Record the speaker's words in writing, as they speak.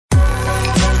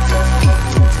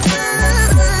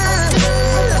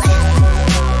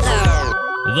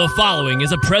The following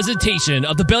is a presentation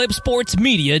of the Belly Up Sports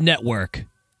Media Network.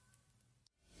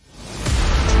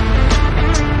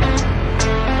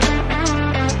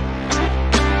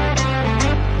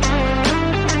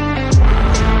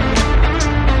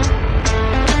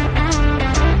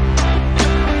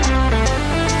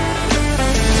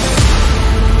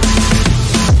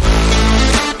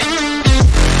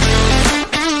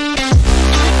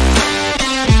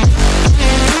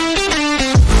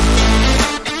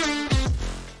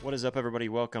 What is up, everybody?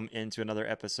 Welcome into another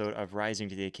episode of Rising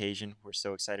to the Occasion. We're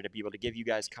so excited to be able to give you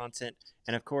guys content.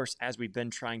 And of course, as we've been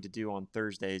trying to do on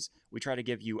Thursdays, we try to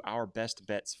give you our best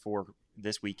bets for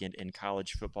this weekend in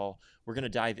college football. We're going to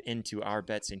dive into our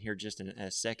bets in here just in a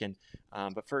second.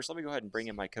 But first, let me go ahead and bring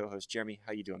in my co-host, Jeremy.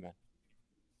 How you doing, man?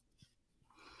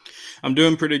 I'm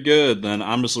doing pretty good. Then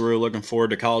I'm just really looking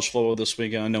forward to college football this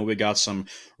weekend. I know we got some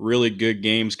really good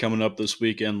games coming up this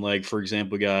weekend. Like, for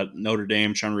example, we got Notre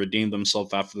Dame trying to redeem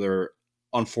themselves after their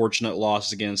unfortunate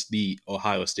loss against the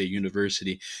Ohio State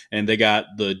University. And they got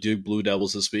the Duke Blue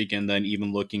Devils this week. And then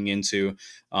even looking into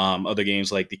other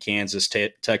games like the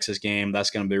Kansas-Texas game,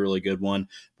 that's going to be a really good one.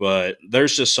 But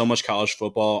there's just so much college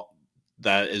football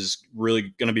that is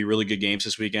really going to be really good games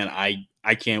this weekend. I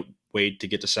can't wait to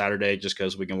get to Saturday just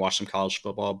because we can watch some college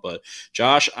football. But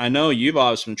Josh, I know you've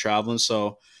obviously been traveling,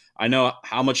 so I know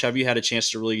how much have you had a chance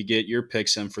to really get your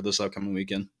picks in for this upcoming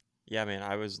weekend? Yeah, man,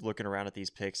 I was looking around at these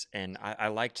picks, and I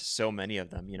liked so many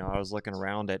of them. You know, I was looking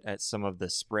around at some of the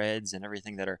spreads and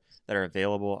everything that are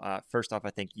available. First off, I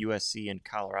think USC and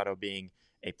Colorado being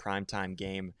a primetime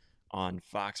game on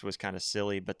Fox was kind of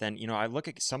silly. But then, you know, I look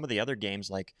at some of the other games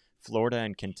like Florida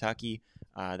and Kentucky.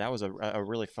 That was a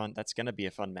really fun – that's going to be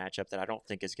a fun matchup that I don't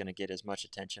think is going to get as much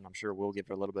attention. I'm sure we'll give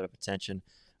it a little bit of attention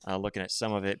looking at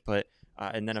some of it. But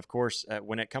and then, of course,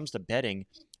 when it comes to betting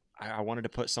 – I wanted to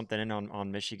put something in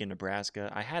on Michigan, Nebraska.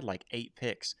 I had like 8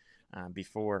 picks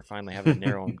before finally having to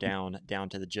narrow them down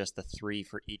to just the 3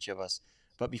 for each of us.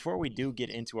 But before we do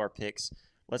get into our picks,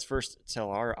 let's first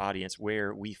tell our audience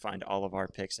where we find all of our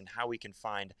picks and how we can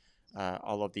find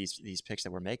all of these picks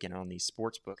that we're making on these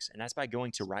sports books. And that's by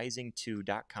going to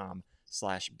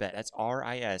rising2.com/bet. That's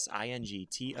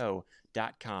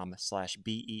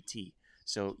risingto.com/bet.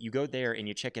 So you go there and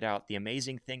you check it out. The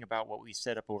amazing thing about what we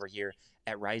set up over here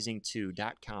at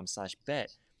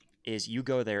rising2.com/bet is you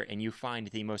go there and you find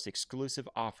the most exclusive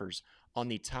offers on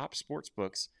the top sports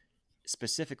books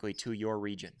specifically to your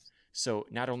region. So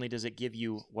not only does it give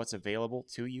you what's available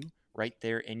to you right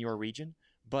there in your region,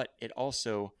 but it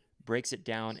also breaks it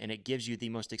down and it gives you the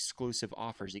most exclusive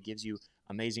offers. It gives you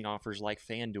amazing offers like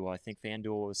FanDuel. I think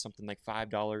FanDuel was something like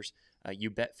 $5.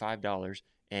 You bet $5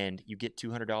 and you get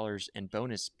 $200 in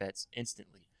bonus bets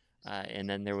instantly. And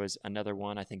then there was another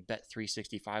one, I think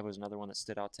Bet365 was another one that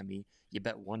stood out to me. You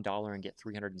bet $1 and get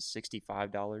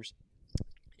 $365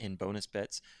 in bonus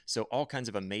bets. So all kinds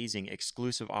of amazing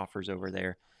exclusive offers over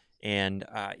there. And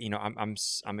you know,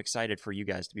 I'm excited for you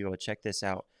guys to be able to check this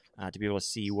out, to be able to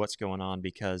see what's going on,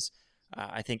 because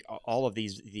I think all of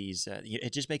these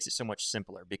it just makes it so much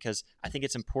simpler, because I think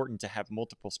it's important to have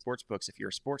multiple sports books if you're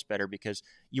a sports bettor, because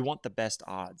you want the best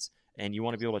odds and you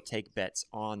want to be able to take bets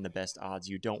on the best odds.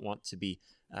 You don't want to be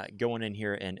going in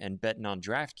here and betting on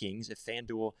DraftKings if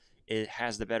FanDuel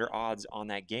has the better odds on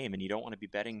that game, and you don't want to be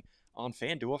betting on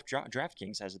FanDuel if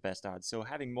DraftKings has the best odds. So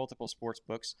having multiple sports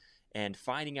books and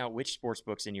finding out which sports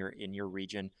books in your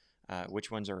region, which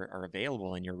ones are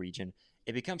available in your region,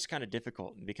 it becomes kind of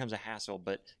difficult and becomes a hassle.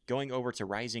 But going over to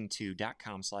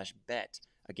rising2.com/bet,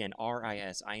 again,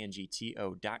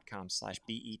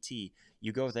 risingto.com/bet,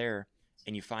 you go there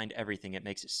and you find everything. It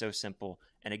makes it so simple.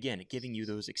 And again, giving you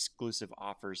those exclusive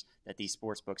offers that these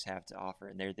sports books have to offer.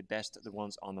 And they're the best of the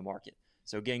ones on the market.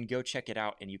 So again, go check it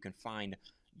out and you can find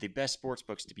the best sports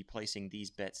books to be placing these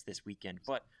bets this weekend.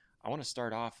 But I want to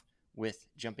start off with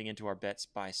jumping into our bets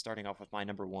by starting off with my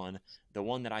number one, the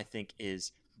one that I think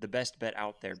is the best bet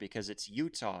out there, because it's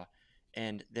Utah,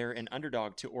 and they're an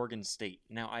underdog to Oregon State.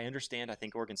 Now, I understand, I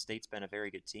think Oregon State's been a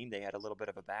very good team. They had a little bit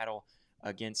of a battle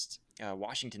against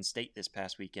Washington State this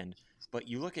past weekend, but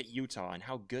you look at Utah and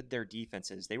how good their defense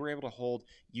is. They were able to hold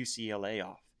UCLA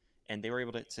off, and they were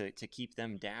able to keep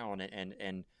them down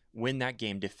and win that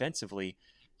game defensively.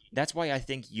 That's why I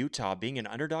think Utah, being an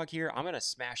underdog here, I'm going to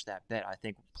smash that bet. I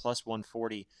think plus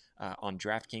 140 on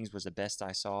DraftKings was the best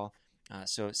I saw.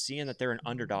 So seeing that they're an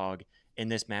underdog in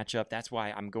this matchup, that's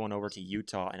why I'm going over to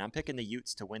Utah, and I'm picking the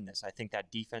Utes to win this. I think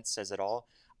that defense says it all.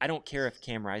 I don't care if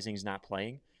Cam Rising's not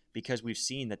playing, because we've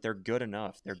seen that they're good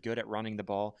enough. They're good at running the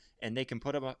ball, and they can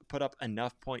put up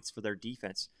enough points for their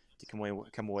defense to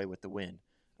come away with the win.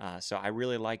 So I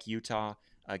really like Utah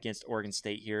against Oregon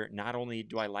State here. Not only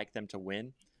do I like them to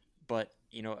win, But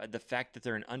the fact that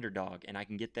they're an underdog and I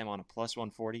can get them on a plus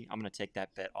 140, I'm going to take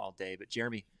that bet all day. But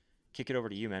Jeremy, kick it over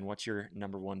to you, man. What's your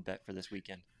number one bet for this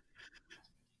weekend?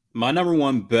 My number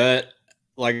one bet,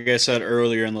 like I said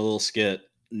earlier in the little skit,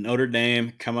 Notre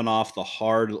Dame coming off the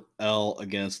hard L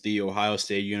against the Ohio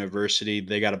State University.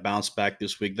 They got to bounce back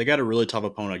this week. They got a really tough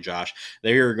opponent, Josh.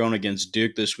 They are going against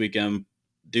Duke this weekend.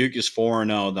 Duke is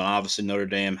 4-0. Then obviously Notre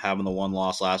Dame having the one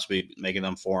loss last week, making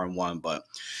them 4-1. But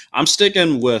I'm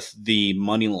sticking with the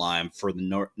money line for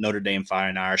the Notre Dame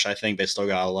Fighting Irish. I think they still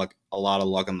got a lot of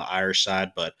luck on the Irish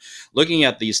side. But looking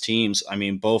at these teams, I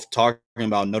mean, both talking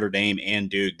about Notre Dame and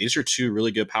Duke, these are two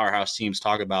really good powerhouse teams.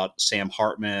 Talk about Sam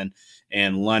Hartman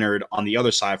and Leonard on the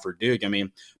other side for Duke. I mean,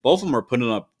 both of them are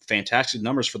putting up fantastic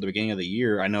numbers for the beginning of the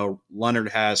year. I know Leonard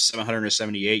has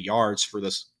 778 yards for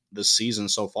this season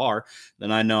so far.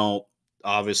 Then I know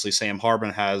obviously Sam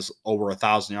Hartman has over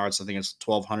 1,000 yards. I think it's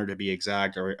 1,200 to be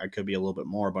exact, or I could be a little bit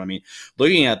more. But I mean,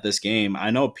 looking at this game,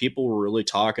 I know people were really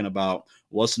talking about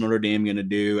what's Notre Dame going to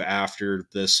do after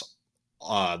this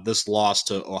loss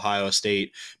to Ohio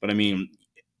State. But I mean,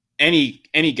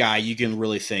 any guy you can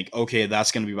really think, okay,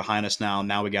 that's going to be behind us now.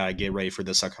 Now we got to get ready for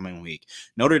this upcoming week.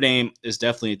 Notre Dame is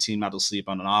definitely a team not to sleep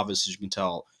on. And obviously, as you can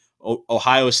tell,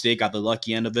 Ohio State got the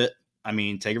lucky end of it. I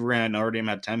mean, take it for granted, Notre Dame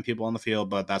had 10 people on the field,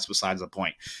 but that's besides the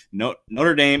point.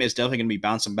 Notre Dame is definitely going to be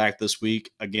bouncing back this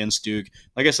week against Duke.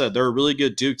 Like I said, they're a really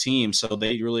good Duke team, so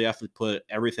they really have to put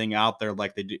everything out there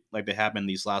like they have in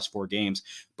these last 4 games.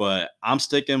 But I'm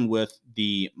sticking with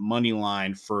the money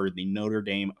line for the Notre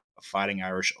Dame Fighting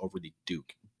Irish over the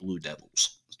Duke Blue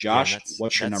Devils. Josh,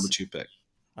 what's your number 2 pick?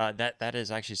 That is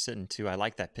actually sitting too. I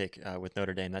like that pick with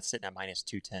Notre Dame. That's sitting at minus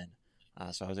 210.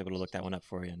 So I was able to look that one up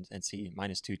for you and see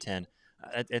minus 210.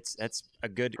 That's a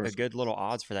good little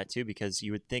odds for that too, because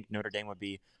you would think Notre Dame would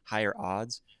be higher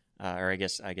odds, or I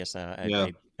guess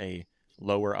a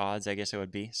lower odds. I guess it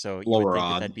would be. So you lower would think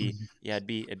odd. that'd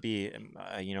be it'd be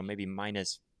maybe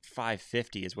minus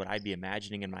 550 is what I'd be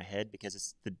imagining in my head, because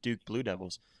it's the Duke Blue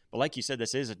Devils. But like you said,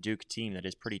 this is a Duke team that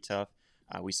is pretty tough.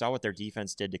 We saw what their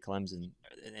defense did to Clemson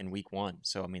in week 1.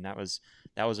 So I mean that was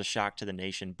a shock to the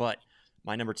nation. But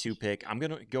my number 2 pick, I'm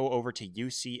going to go over to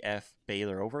UCF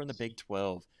Baylor over in the Big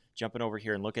 12. Jumping over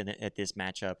here and looking at this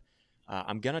matchup,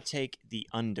 I'm going to take the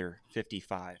under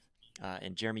 55.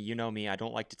 And Jeremy, you know me, I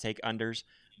don't like to take unders.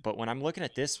 But when I'm looking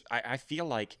at this, I feel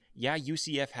like, yeah,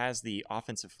 UCF has the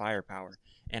offensive firepower.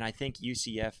 And I think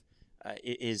UCF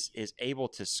is able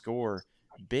to score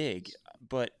big.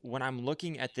 But when I'm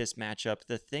looking at this matchup,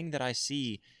 the thing that I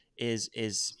see is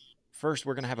first,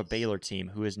 we're going to have a Baylor team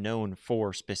who is known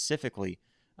for specifically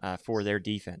for their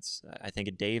defense. I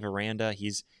think Dave Aranda,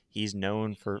 he's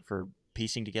known for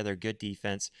piecing together good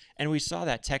defense. And we saw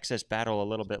that Texas battle a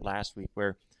little bit last week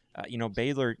where,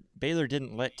 Baylor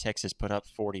didn't let Texas put up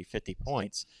 40, 50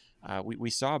 points. We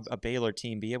saw a Baylor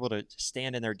team be able to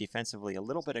stand in there defensively a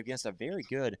little bit against a very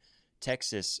good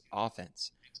Texas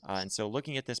offense. And so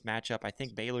looking at this matchup, I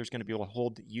think Baylor's going to be able to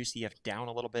hold UCF down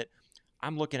a little bit.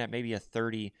 I'm looking at maybe a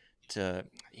 30 to,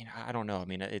 I don't know. I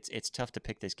mean, it's tough to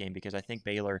pick this game because I think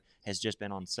Baylor has just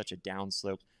been on such a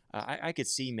downslope. I could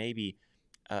see maybe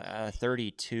a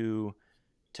 32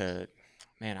 to,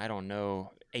 I don't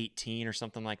know, 18 or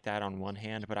something like that on one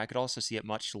hand, but I could also see it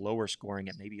much lower scoring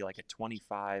at maybe like a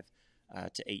 25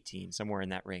 to 18, somewhere in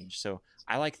that range. So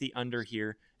I like the under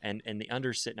here, and the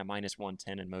under's sitting at minus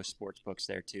 110 in most sports books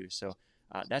there too. So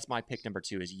that's my pick number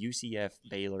 2 is UCF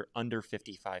Baylor under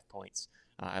 55 points.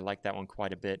 I like that one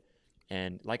quite a bit.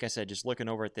 And like I said, just looking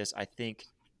over at this, I think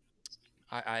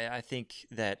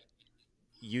that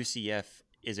UCF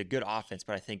is a good offense,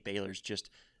 but I think Baylor's just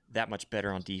that much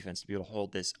better on defense to be able to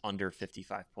hold this under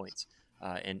 55 points.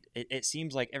 And it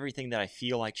seems like everything that I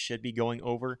feel like should be going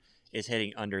over is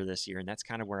hitting under this year, and that's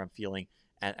kind of where I'm feeling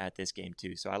at this game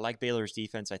too. So I like Baylor's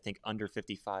defense. I think under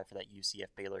 55 for that UCF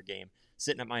Baylor game.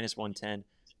 Sitting at minus 110,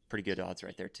 pretty good odds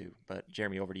right there too. But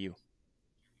Jeremy, over to you.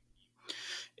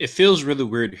 It feels really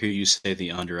weird to hear you say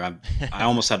the under. I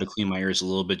almost had to clean my ears a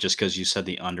little bit just because you said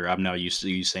the under. I'm now used to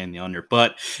you saying the under.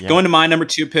 But Going to my number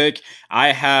 2 pick,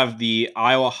 I have the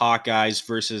Iowa Hawkeyes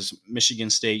versus Michigan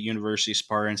State University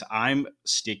Spartans. I'm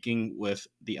sticking with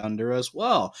the under as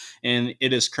well. And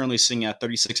it is currently sitting at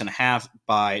 36.5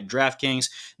 by DraftKings.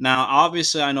 Now,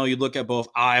 obviously, I know you look at both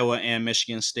Iowa and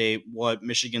Michigan State, what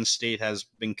Michigan State has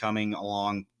been coming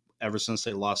along ever since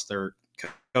they lost their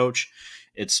coach.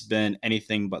 It's been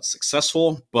anything but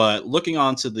successful. But looking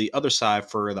on to the other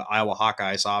side for the Iowa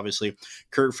Hawkeyes, obviously,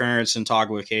 Kirk Ferentz and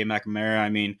talking with Kay McNamara, I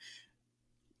mean,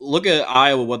 look at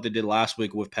Iowa, what they did last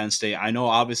week with Penn State. I know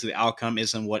obviously the outcome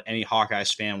isn't what any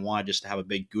Hawkeyes fan wanted, just to have a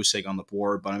big goose egg on the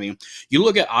board. But I mean, you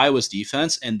look at Iowa's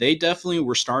defense, and they definitely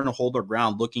were starting to hold their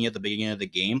ground looking at the beginning of the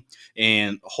game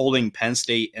and holding Penn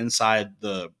State inside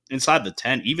the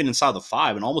 10, even inside the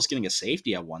 5, and almost getting a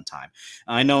safety at one time.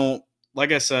 I know,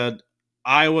 like I said,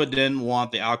 Iowa didn't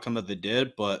want the outcome that they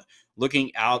did, but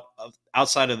looking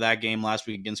outside of that game last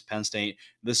week against Penn State,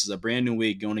 this is a brand new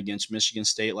week going against Michigan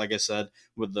State. Like I said,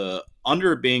 with the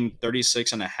under being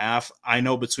 36.5, I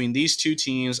know between these two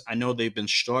teams, I know they've been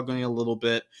struggling a little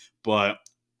bit, but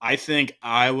I think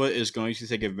Iowa is going to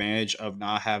take advantage of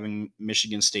not having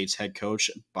Michigan State's head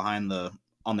coach on the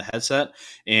headset,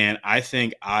 and I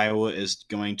think Iowa is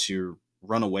going to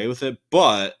run away with it,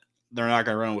 but they're not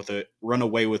going to run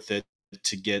away with it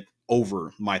to get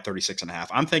over my 36.5.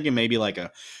 I'm thinking maybe like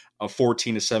a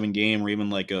 14-7 game, or even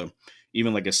like a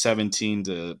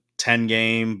 17-10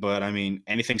 game. But I mean,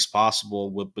 anything's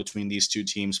possible between these two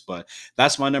teams. But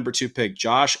that's my number 2 pick.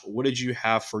 Josh, what did you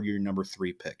have for your number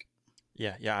 3 pick?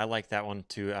 Yeah, I like that one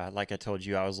too. Like I told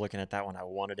you, I was looking at that one. I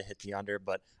wanted to hit the under,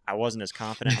 but I wasn't as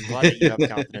confident. I'm glad that you have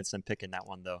confidence in picking that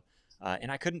one, though. And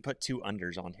I couldn't put 2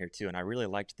 unders on here, too, and I really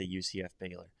liked the UCF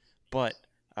Baylor. But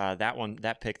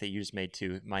that pick that you just made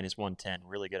too, -110,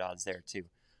 really good odds there too.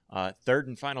 Third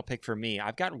and final pick for me,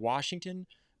 I've got Washington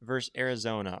versus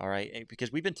Arizona. All right,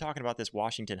 because we've been talking about this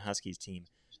Washington Huskies team.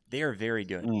 They are very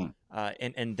good,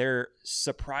 and they're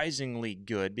surprisingly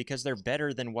good because they're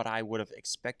better than what I would have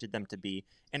expected them to be,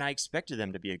 and I expected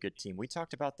them to be a good team. We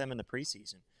talked about them in the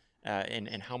preseason.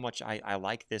 And how much I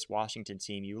like this Washington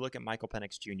team. You look at Michael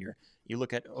Penix Jr., you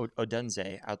look at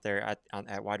Odunze out there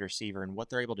at wide receiver and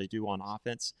what they're able to do on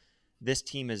offense. This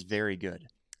team is very good.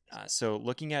 So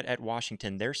looking at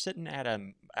Washington, they're sitting at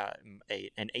an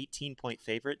 18-point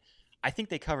favorite. I think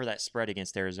they cover that spread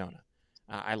against Arizona.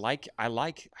 I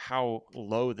like how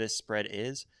low this spread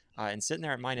is, and sitting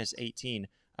there at -18.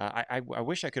 I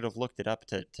wish I could have looked it up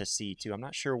to see too. I'm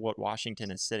not sure what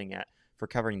Washington is sitting at for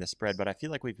covering the spread, but I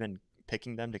feel like we've been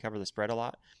picking them to cover the spread a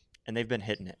lot, and they've been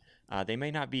hitting it. They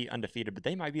may not be undefeated, but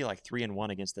they might be like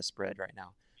 3-1 against the spread right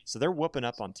now. So they're whooping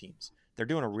up on teams. They're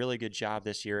doing a really good job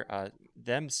this year.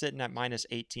 Them sitting at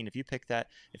 -18. If you pick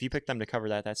them to cover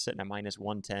that, that's sitting at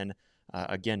 -110.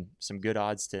 Again, some good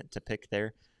odds to pick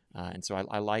there. And so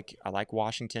I like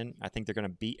Washington. I think they're going to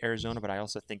beat Arizona, but I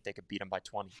also think they could beat them by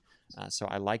 20. So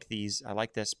I like these. I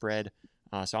like this spread.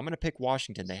 So I'm going to pick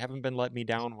Washington. They haven't been letting me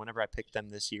down whenever I picked them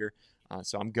this year.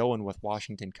 So I'm going with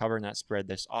Washington covering that spread.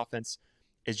 This offense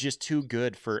is just too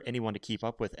good for anyone to keep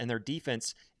up with, and their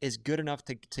defense is good enough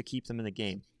to keep them in the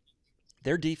game.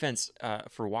 Their defense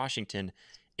for Washington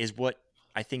is what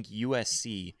I think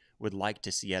USC would like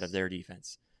to see out of their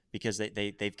defense, because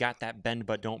they've got that bend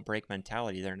but don't break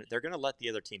mentality. They're going to let the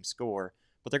other team score,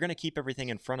 but they're going to keep everything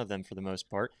in front of them for the most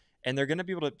part. And they're going to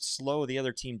be able to slow the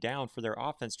other team down for their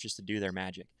offense just to do their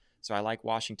magic. So I like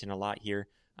Washington a lot here,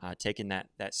 taking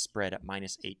that spread at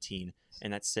 -18,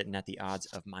 and that's sitting at the odds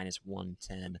of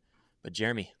 -110. But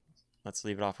Jeremy, let's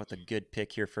leave it off with a good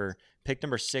pick here for pick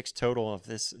number 6 total of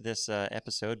this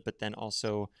episode, but then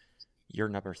also your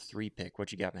number 3 pick.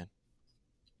 What you got, man?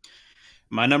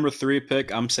 My number 3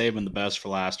 pick, I'm saving the best for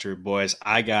last year, boys.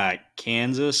 I got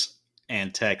Kansas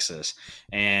and Texas,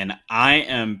 and I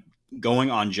am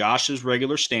going on Josh's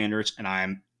regular standards, and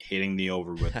I'm hitting the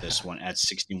over with this one at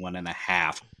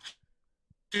 61.5.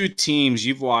 2 teams,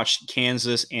 you've watched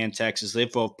Kansas and Texas. They've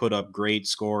both put up great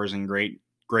scores and great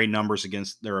numbers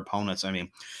against their opponents. I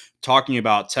mean, talking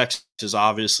about Texas,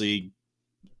 obviously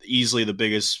easily the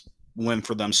biggest win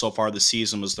for them so far this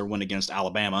season was their win against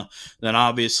Alabama. Then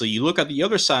obviously you look at the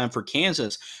other side for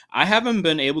Kansas. I haven't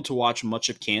been able to watch much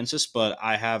of Kansas, but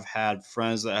I have had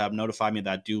friends that have notified me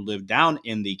that do live down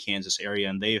in the Kansas area,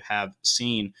 and they have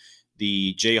seen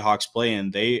the Jayhawks play,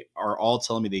 and they are all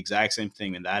telling me the exact same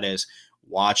thing, and that is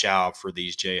watch out for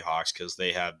these Jayhawks because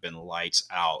they have been lights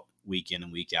out week in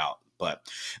and week out. But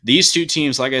these 2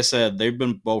 teams, like I said, they've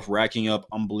been both racking up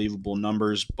unbelievable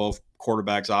numbers. Both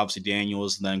quarterbacks, obviously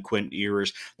Daniels and then Quentin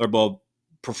Ewers, they're both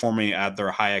performing at their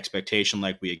high expectation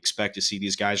like we expect to see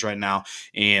these guys right now.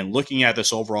 And looking at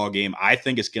this overall game, I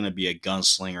think it's going to be a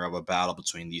gunslinger of a battle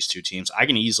between these 2 teams. I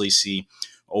can easily see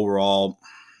overall,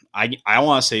 I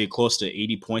want to say close to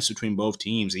 80 points between both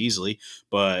teams easily.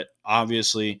 But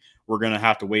obviously, we're going to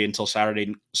have to wait until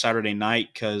Saturday night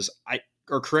because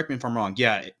or correct me if I'm wrong.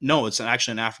 Yeah, no, it's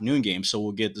actually an afternoon game, so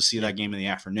we'll get to see that game in the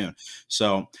afternoon.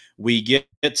 So we get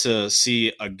to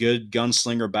see a good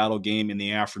gunslinger battle game in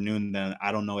the afternoon. Then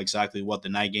I don't know exactly what the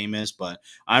night game is, but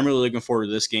I'm really looking forward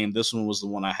to this game. This one was the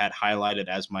one I had highlighted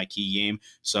as my key game.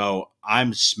 So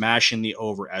I'm smashing the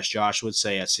over, as Josh would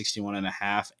say, at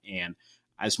 61.5. And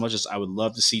as much as I would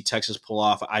love to see Texas pull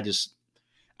off, I just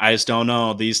don't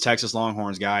know. These Texas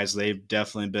Longhorns guys, they've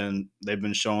been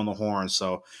showing the horns.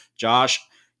 So, Josh,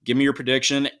 give me your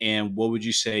prediction, and what would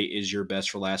you say is your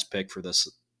best for last pick for this?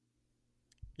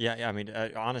 Yeah. I mean,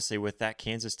 honestly, with that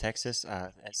Kansas Texas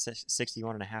at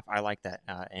 61.5, I like that.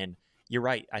 And you're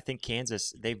right. I think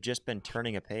Kansas, they've just been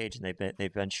turning a page, and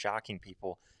they've been shocking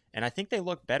people. And I think they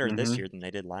look better this Mm-hmm. year than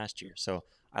they did last year. So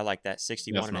I like that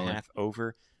 61 and a Definitely. half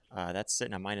over. That's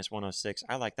sitting at minus 106.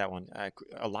 I like that one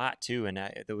a lot too. And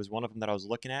there was one of them that I was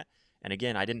looking at. And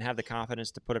again, I didn't have the confidence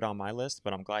to put it on my list,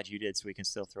 but I'm glad you did, so we can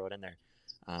still throw it in there.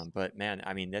 But man,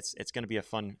 I mean, it's going to be a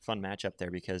fun matchup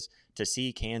there, because to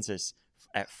see Kansas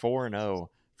at 4-0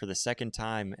 for the second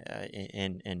time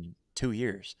in 2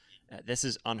 years, this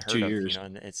is unheard Two of. years.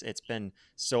 And it's been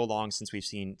so long since we've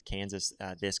seen Kansas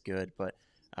this good. But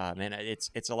man,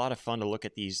 it's a lot of fun to look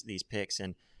at these picks.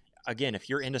 And again, if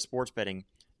you're into sports betting,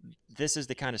 this is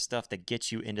the kind of stuff that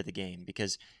gets you into the game,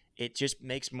 because it just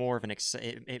makes more of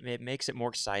it makes it more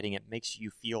exciting. It makes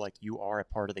you feel like you are a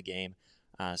part of the game.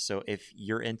 So if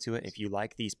you're into it, if you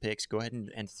like these picks, go ahead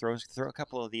and throw a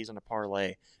couple of these on a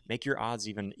parlay. Make your odds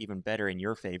even better in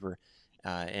your favor,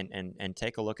 and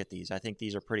take a look at these. I think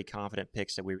these are pretty confident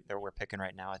picks that we're picking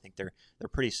right now. I think they're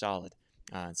pretty solid.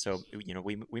 So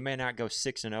we may not go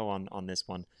 6-0 on this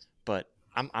one, but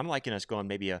I'm liking us going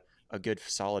maybe a good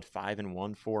solid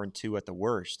 5-1, 4-2 at the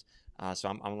worst. So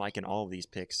I'm liking all of these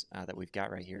picks that we've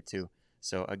got right here too.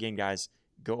 So again, guys,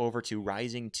 go over to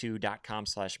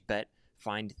rising2.com/bet.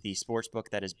 Find the sports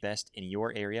book that is best in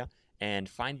your area, and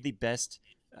find the best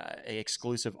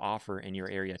exclusive offer in your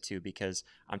area too. Because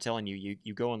I'm telling you,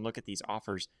 you go and look at these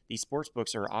offers. These sports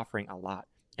books are offering a lot,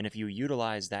 and if you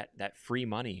utilize that free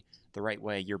money the right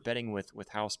way, you're betting with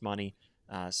house money.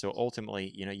 So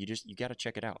ultimately, you got to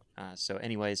check it out. So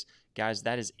anyways, guys,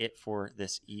 that is it for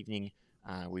this evening.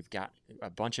 We've got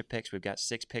a bunch of picks. We've got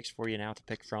 6 picks for you now to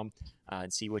pick from,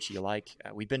 and see what you like.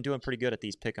 We've been doing pretty good at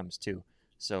these pick'ems too.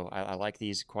 So I like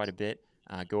these quite a bit.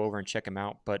 Go over and check them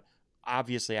out. But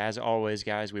obviously, as always,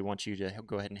 guys, we want you to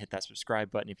go ahead and hit that subscribe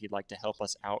button if you'd like to help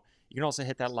us out. You can also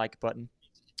hit that like button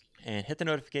and hit the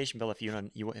notification bell if you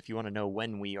want to know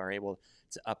when we are able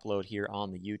to upload here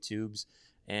on the YouTubes.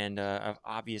 And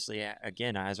obviously,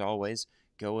 again, as always,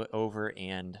 go over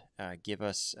and give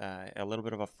us a little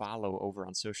bit of a follow over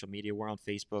on social media. We're on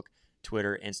Facebook,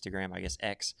 Twitter, Instagram, I guess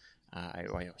X.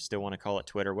 I still want to call it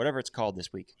Twitter, whatever it's called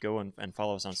this week. Go and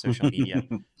follow us on social media.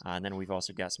 And then we've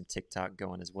also got some TikTok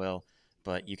going as well.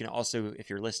 But you can also, if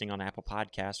you're listening on Apple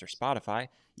Podcasts or Spotify,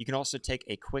 you can also take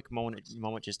a quick moment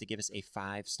just to give us a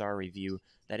 5-star review.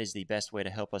 That is the best way to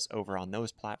help us over on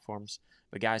those platforms.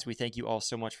 But guys, we thank you all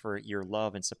so much for your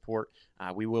love and support.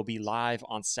 We will be live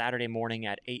on Saturday morning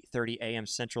at 8:30 a.m.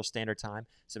 Central Standard Time.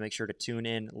 So make sure to tune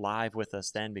in live with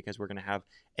us then, because we're going to have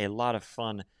a lot of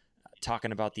fun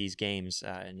talking about these games.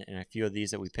 And a few of these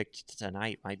that we picked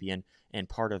tonight might be in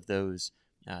part of those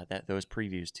those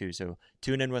previews too. So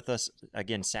tune in with us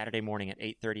again Saturday morning at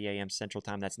 8:30 a.m. Central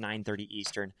Time. That's 9:30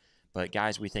 Eastern. But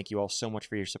guys, we thank you all so much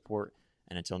for your support,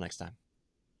 and until next time.